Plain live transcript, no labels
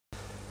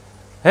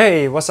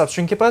Hey, what's up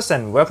shrinkkeepers,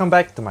 and welcome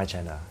back to my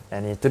channel.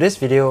 And in today's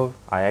video,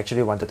 I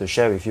actually wanted to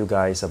share with you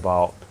guys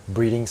about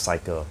breeding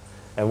cycle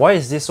and why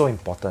is this so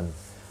important.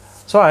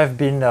 So I've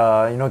been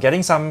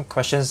getting some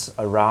questions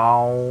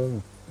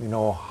around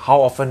how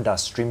often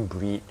does shrimp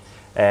breed,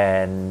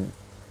 and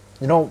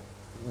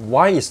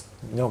why is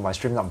my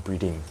shrimp not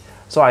breeding.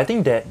 So I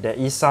think that there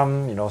is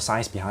some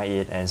science behind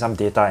it and some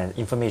data and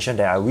information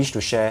that I wish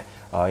to share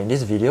in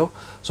this video.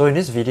 So in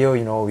this video,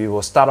 we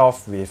will start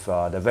off with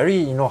the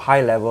very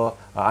high level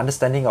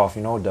understanding of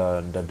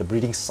the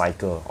breeding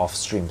cycle of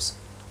shrimps.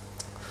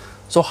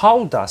 So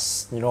how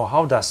does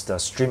the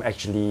shrimp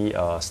actually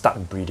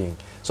start breeding?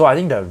 So I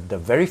think the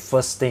very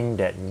first thing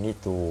that you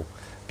need to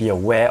be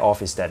aware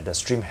of is that the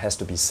shrimp has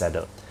to be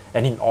saddled,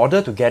 and in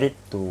order to get it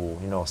to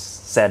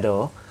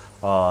saddle,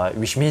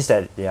 which means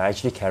that they are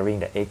actually carrying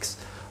the eggs,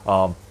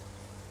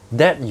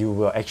 that you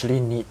will actually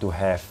need to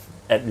have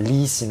at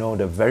least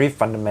the very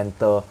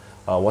fundamental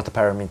water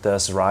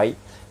parameters right.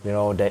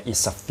 There is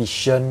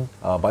sufficient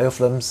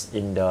biofilms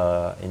in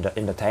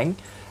the tank,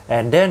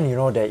 and then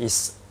there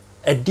is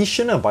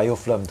additional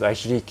biofilm to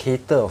actually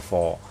cater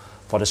for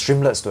the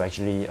shrimplets to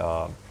actually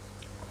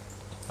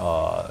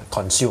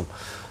consume.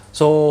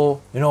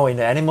 So in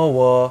the animal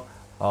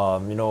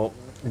world,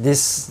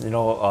 these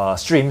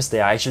shrimps, they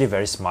are actually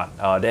very smart.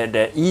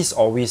 There is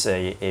always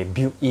a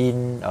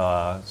built-in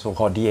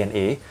so-called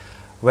DNA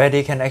where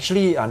they can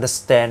actually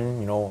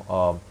understand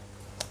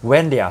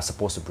when they are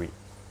supposed to breed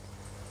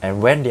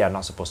and when they are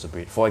not supposed to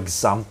breed. For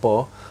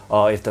example,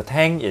 if the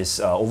tank is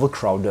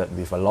overcrowded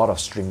with a lot of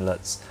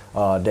shrimplets,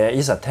 there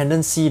is a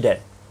tendency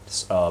that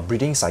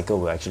breeding cycle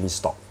will actually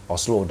stop or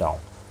slow down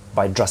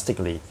by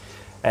drastically.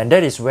 And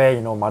that is where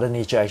Mother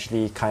Nature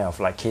actually kind of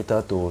like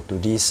cater to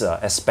this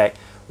aspect,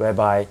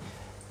 whereby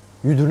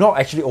you do not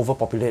actually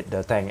overpopulate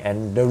the tank.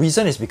 And the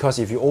reason is because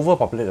if you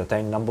overpopulate the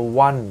tank, number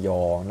one,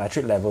 your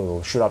nitrate level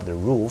will shoot up the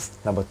roof.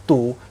 Number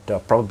two, the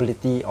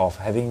probability of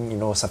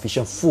having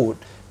sufficient food,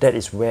 that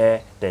is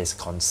where there is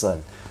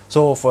concern.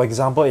 So for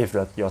example, if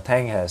your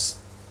tank has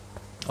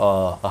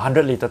a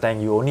 100-liter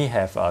tank, you only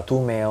have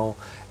 2 male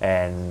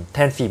and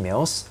 10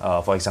 females.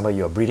 For example,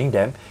 you're breeding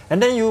them,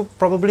 and then you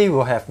probably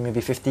will have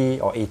maybe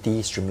 50 or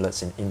 80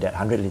 shrimplets in that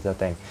 100-liter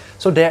tank.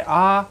 So there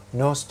are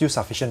still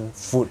sufficient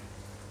food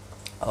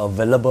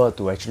available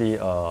to actually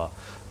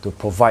to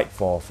provide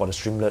for the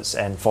shrimplets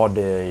and for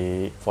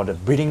the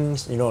breeding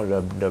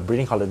the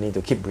breeding colony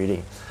to keep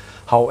breeding.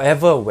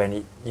 However,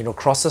 when it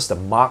crosses the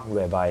mark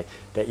whereby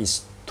there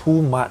is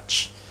too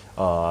much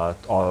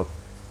or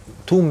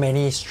too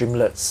many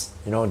shrimplets,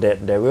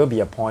 that there will be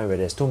a point where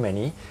there's too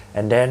many,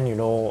 and then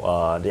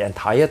the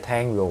entire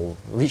tank will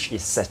reach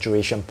its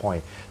saturation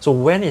point. So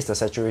when is the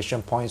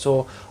saturation point?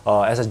 So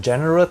as a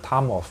general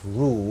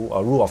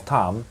rule of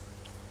thumb,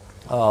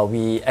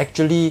 we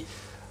actually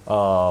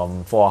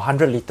for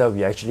 100-liter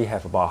we actually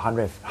have about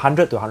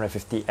 100 to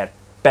 150, at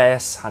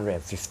best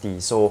 150.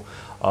 So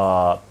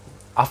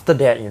after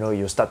that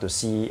you start to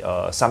see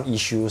some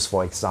issues.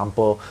 For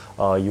example,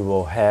 you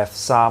will have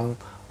some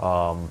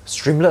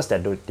shrimplets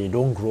that they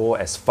don't grow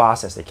as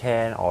fast as they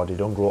can, or they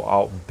don't grow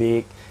out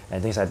big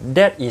and things like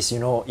that. Is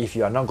if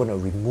you are not going to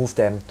remove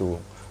them to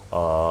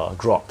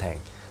grow up tank.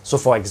 So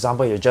for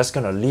example, you're just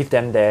going to leave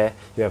them there,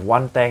 you have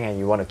one tank and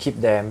you want to keep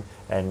them,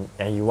 and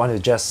you want to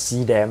just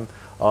see them,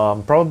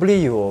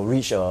 probably you will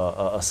reach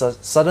a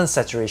certain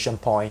saturation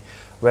point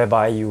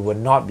whereby you will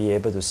not be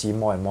able to see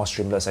more and more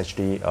shrimplets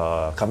actually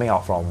coming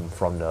out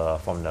from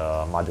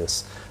the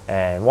mothers.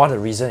 And one of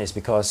the reasons is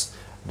because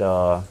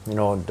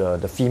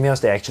the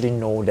females, they actually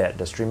know that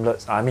the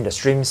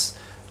shrimps,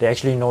 they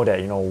actually know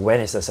that when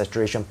is the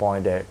saturation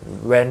point, that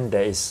when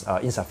there is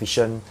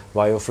insufficient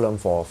biofilm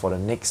for the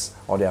nicks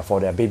or for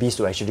their babies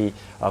to actually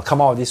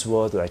come out of this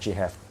world to actually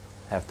have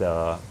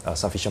the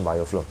sufficient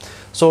biofilm.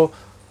 So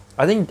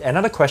I think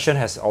another question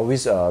has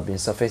always been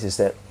surfaced is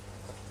that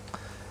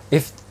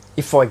if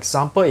for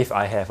example, if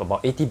I have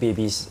about 80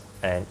 babies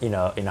and in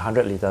a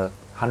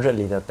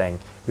 100-liter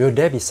tank, will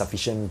there be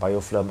sufficient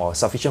biofilm or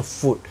sufficient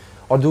food,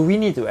 or do we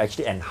need to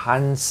actually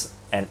enhance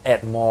and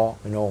add more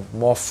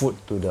more food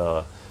to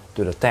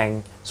the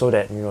tank so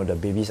that the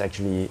babies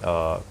actually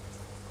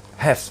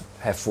have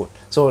food?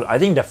 So I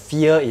think the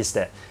fear is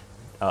that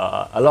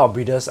a lot of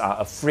breeders are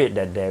afraid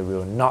that there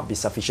will not be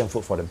sufficient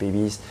food for the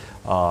babies,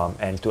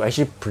 and to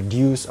actually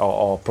produce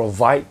or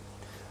provide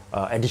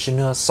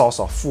additional source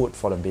of food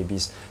for the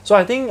babies. So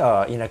I think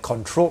in a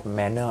controlled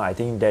manner, I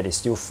think that is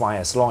still fine,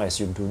 as long as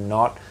you do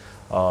not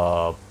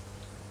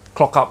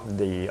clog up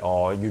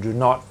or you do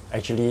not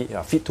actually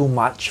feed too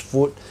much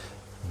food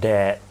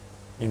that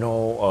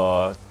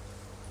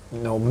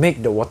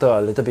make the water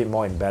a little bit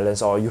more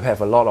imbalanced, or you have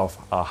a lot of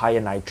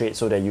higher nitrate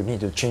so that you need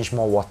to change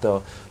more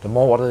water. The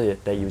more water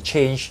that you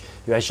change,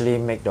 you actually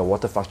make the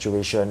water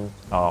fluctuation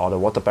or the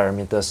water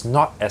parameters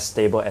not as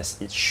stable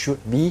as it should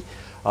be.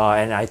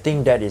 And I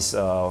think that is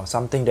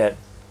something that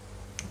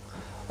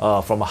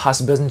from a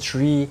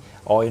husbandry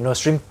or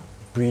shrimp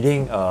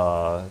breeding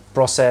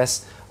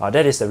process,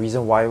 that is the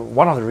reason why,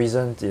 one of the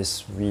reasons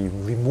is we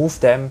remove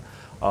them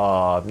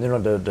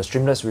the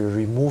streamlets will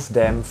remove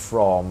them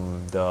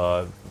from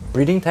the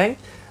breeding tank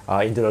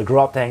into the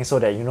grow up tank, so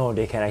that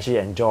they can actually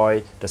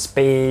enjoy the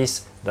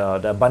space,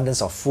 the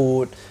abundance of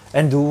food.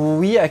 And do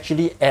we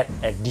actually add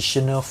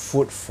additional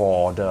food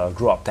for the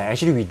grow up tank?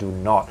 Actually, we do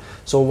not.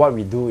 So what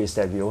we do is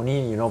that we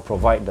only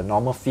provide the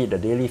normal feed, the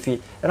daily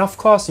feed, and of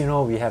course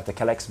we have the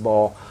Kallax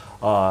ball,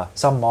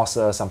 some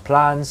mosses, some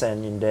plants,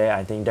 and in there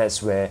I think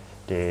that's where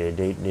they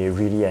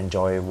really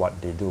enjoy what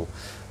they do.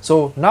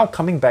 So now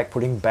pulling back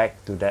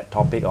to that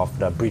topic of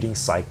the breeding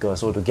cycle.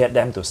 So to get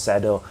them to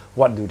settle,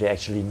 what do they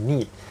actually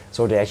need?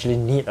 So they actually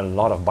need a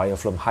lot of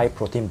biofilm, high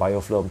protein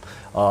biofilm,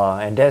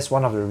 and that's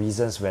one of the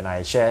reasons when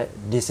I share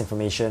this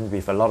information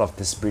with a lot of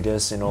these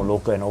breeders,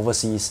 local and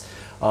overseas.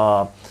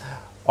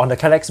 On the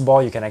Kallax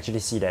ball, you can actually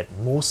see that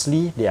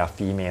mostly they are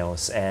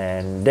females,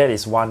 and that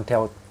is one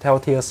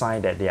telltale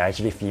sign that they are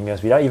actually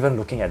females without even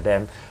looking at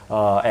them.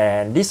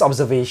 And this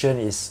observation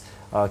is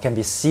can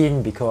be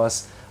seen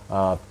because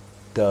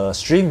the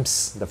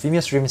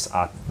female shrimps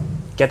are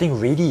getting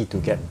ready to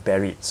get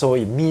buried. So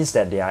it means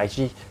that they are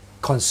actually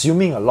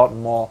consuming a lot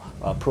more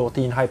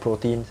protein, high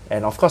protein,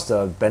 and of course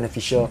the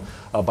beneficial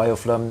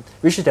biofilm,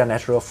 which is their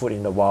natural food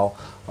in the wild,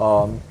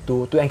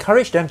 to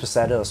encourage them to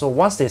settle. So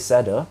once they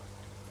settle,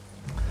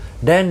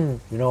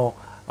 then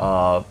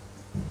there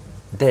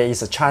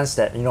is a chance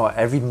that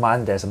every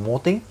month there's a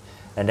molting,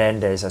 and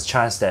then there is a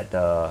chance that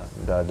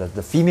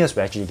the females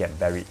will actually get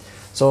buried.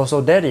 So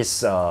that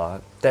is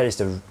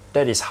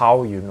how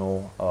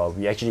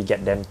we actually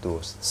get them to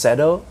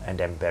settle and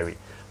then bury.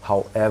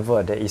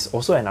 However, there is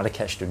also another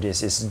catch to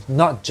this. It's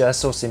not just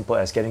so simple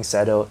as getting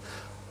settled,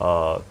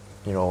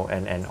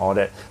 and all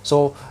that.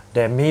 So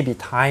there may be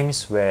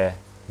times where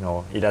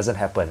it doesn't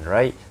happen,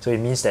 right? So it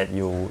means that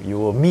you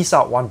will miss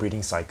out one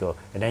breeding cycle,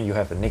 and then you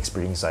have the next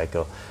breeding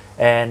cycle.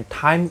 And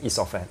time is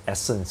of an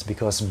essence,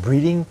 because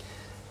breeding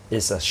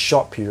is a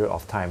short period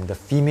of time. The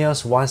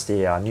females, once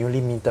they are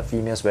newly minted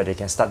females where they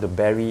can start to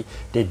bury,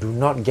 they do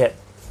not get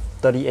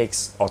 30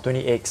 eggs or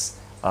 20 eggs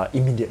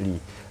immediately.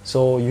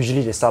 So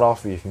usually they start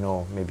off with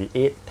maybe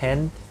 8,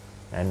 10,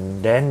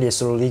 and then they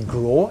slowly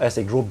grow. As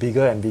they grow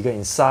bigger and bigger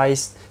in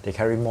size, they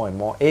carry more and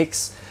more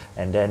eggs,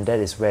 and then that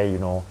is where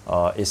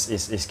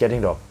it's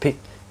getting to a peak.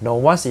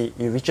 Once it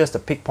reaches the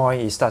peak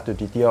point, it starts to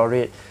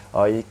deteriorate,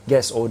 it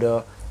gets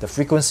older, the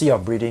frequency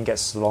of breeding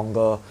gets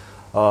longer,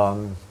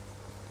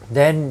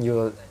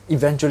 then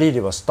eventually they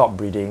will stop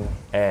breeding,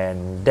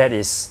 and that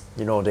is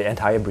the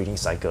entire breeding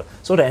cycle.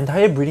 So the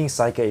entire breeding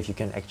cycle, if you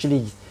can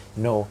actually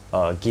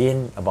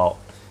gain about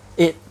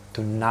 8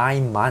 to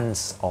 9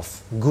 months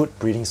of good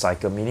breeding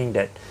cycle, meaning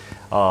that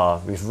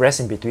with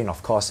rest in between,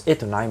 of course, 8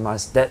 to 9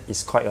 months, that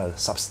is quite a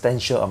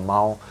substantial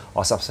amount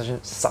or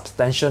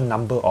substantial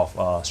number of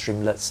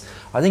streamlets.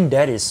 I think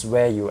that is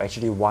where you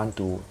actually want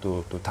to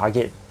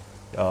target,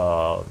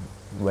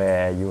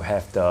 where you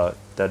have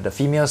the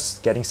females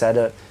getting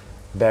settled,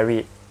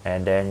 buried,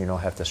 and then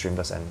have the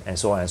streamlets and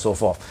so on and so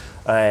forth.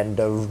 And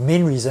the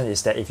main reason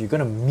is that if you're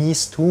going to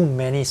miss too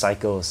many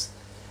cycles,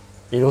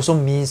 it also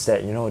means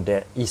that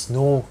there is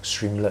no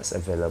streamlets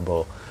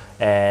available,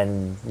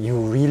 and you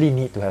really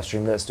need to have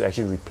streamlets to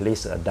actually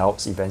replace the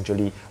adults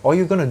eventually. Or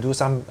you're going to do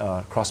some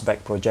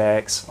cross-back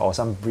projects or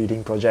some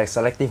breeding projects,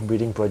 selective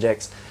breeding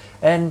projects,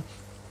 and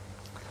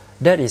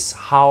that is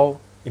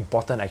how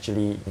important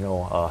actually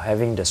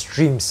having the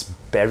streams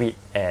buried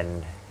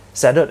and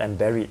settled and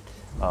buried,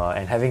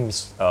 and having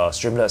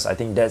streamlets. I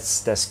think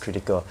that's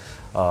critical.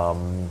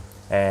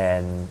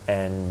 And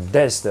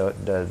that's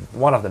the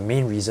one of the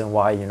main reason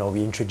why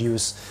we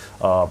introduce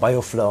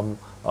biofilm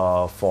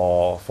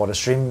for the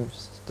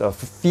streams, the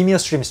female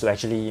streams, to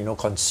actually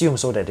consume,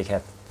 so that they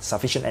have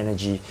sufficient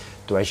energy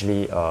to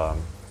actually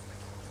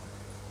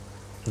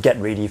get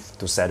ready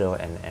to settle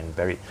and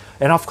bury.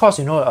 And of course,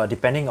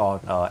 depending on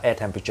air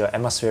temperature,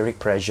 atmospheric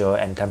pressure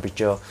and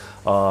temperature,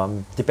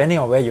 depending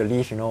on where you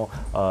live,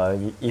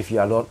 if you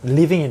are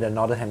living in the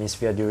northern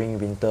hemisphere during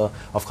winter,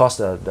 of course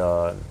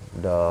the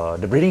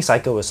breeding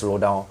cycle will slow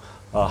down.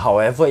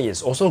 However,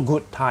 it's also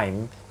good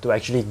time to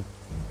actually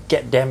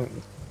get them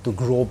to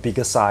grow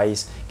bigger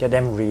size, get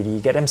them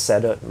ready, get them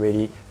settled,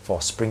 ready for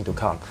spring to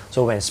come.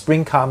 So when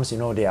spring comes,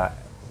 they are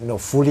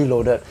fully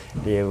loaded,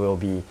 they will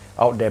be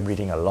out there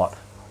breeding a lot.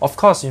 Of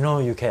course,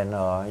 you can,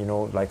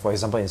 like for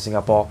example in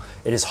Singapore,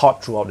 it is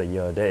hot throughout the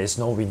year. There is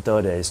no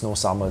winter, there is no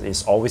summer.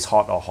 It's always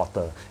hot or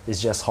hotter.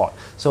 It's just hot.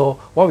 So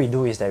what we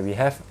do is that we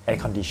have air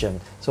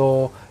condition.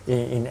 So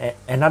in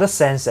another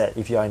sense, that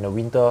if you are in the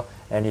winter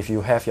and if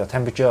you have your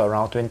temperature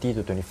around 20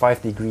 to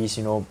 25 degrees,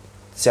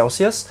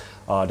 Celsius,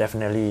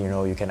 definitely,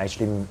 you can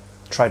actually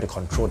try to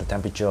control the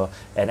temperature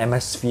and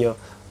atmosphere.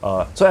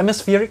 So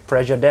atmospheric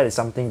pressure, that is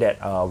something that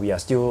we are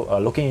still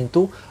looking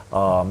into.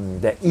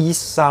 There is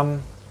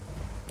some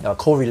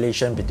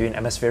correlation between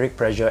atmospheric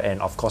pressure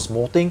and of course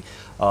molting.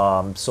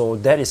 So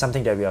that is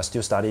something that we are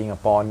still studying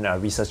upon,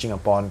 researching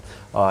upon,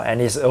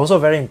 and it's also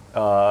very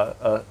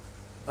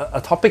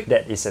a topic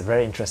that is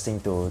very interesting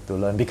to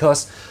learn,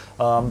 because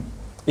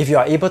if you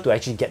are able to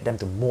actually get them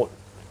to molt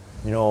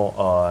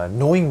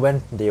knowing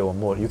when they will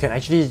molt. You can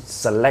actually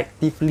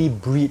selectively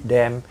breed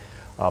them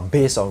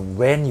based on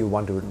when you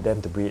want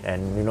them to breed,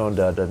 and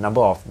the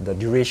number of the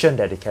duration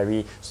that they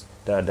carry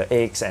the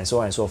eggs and so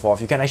on and so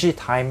forth. You can actually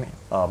time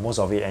most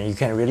of it, and you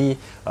can really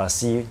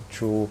see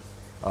through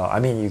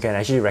you can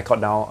actually record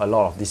down a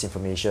lot of this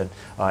information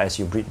as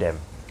you breed them.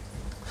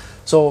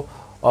 So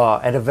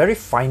at the very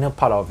final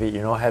part of it,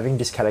 having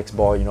this Kallax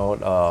ball,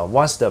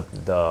 once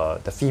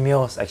the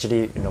females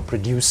actually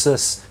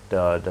produces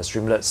the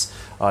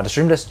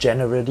shrimplets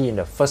generally in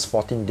the first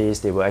 14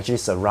 days they will actually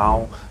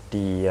surround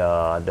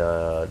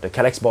the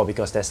Kallax ball,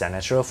 because that's their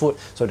natural food.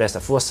 So that's the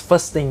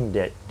first thing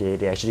that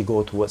they actually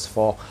go towards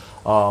for,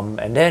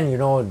 and then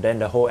then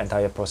the whole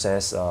entire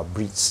process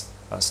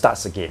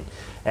starts again.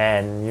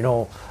 And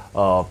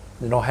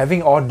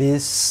having all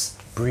these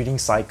breeding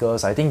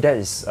cycles, I think that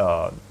is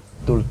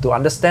to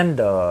understand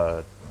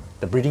the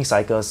breeding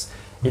cycles,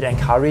 it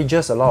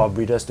encourages a lot of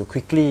breeders to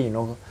quickly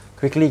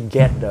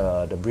get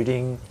the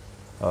breeding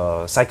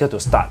cycle to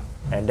start,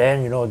 and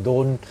then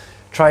don't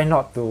try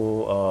not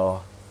to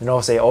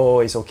say, oh,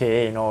 it's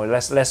okay,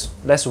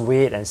 let's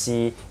wait and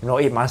see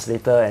 8 months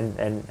later,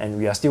 and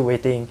we are still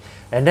waiting,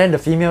 and then the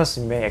females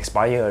may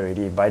expire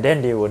already. By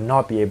then they will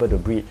not be able to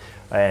breed,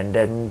 and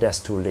then that's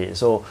too late.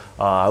 So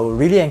I would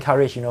really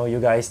encourage you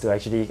guys to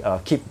actually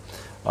keep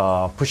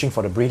pushing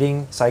for the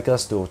breeding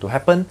cycles to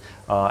happen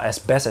as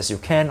best as you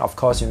can. Of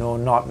course,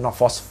 not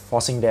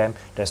forcing them.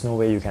 There's no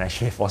way you can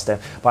actually force them,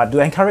 but to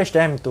encourage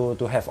them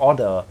to have all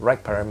the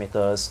right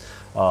parameters,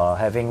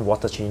 having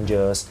water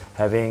changes,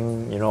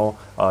 having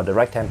the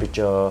right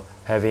temperature,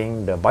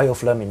 having the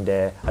biofilm in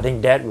there. I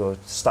think that will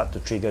start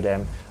to trigger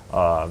them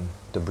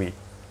to breed.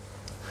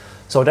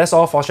 So that's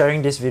all for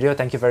sharing this video.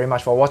 Thank you very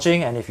much for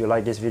watching, and if you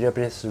like this video,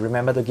 please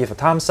remember to give a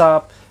thumbs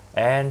up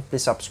and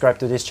please subscribe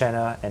to this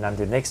channel, and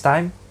until next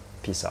time,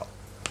 peace out.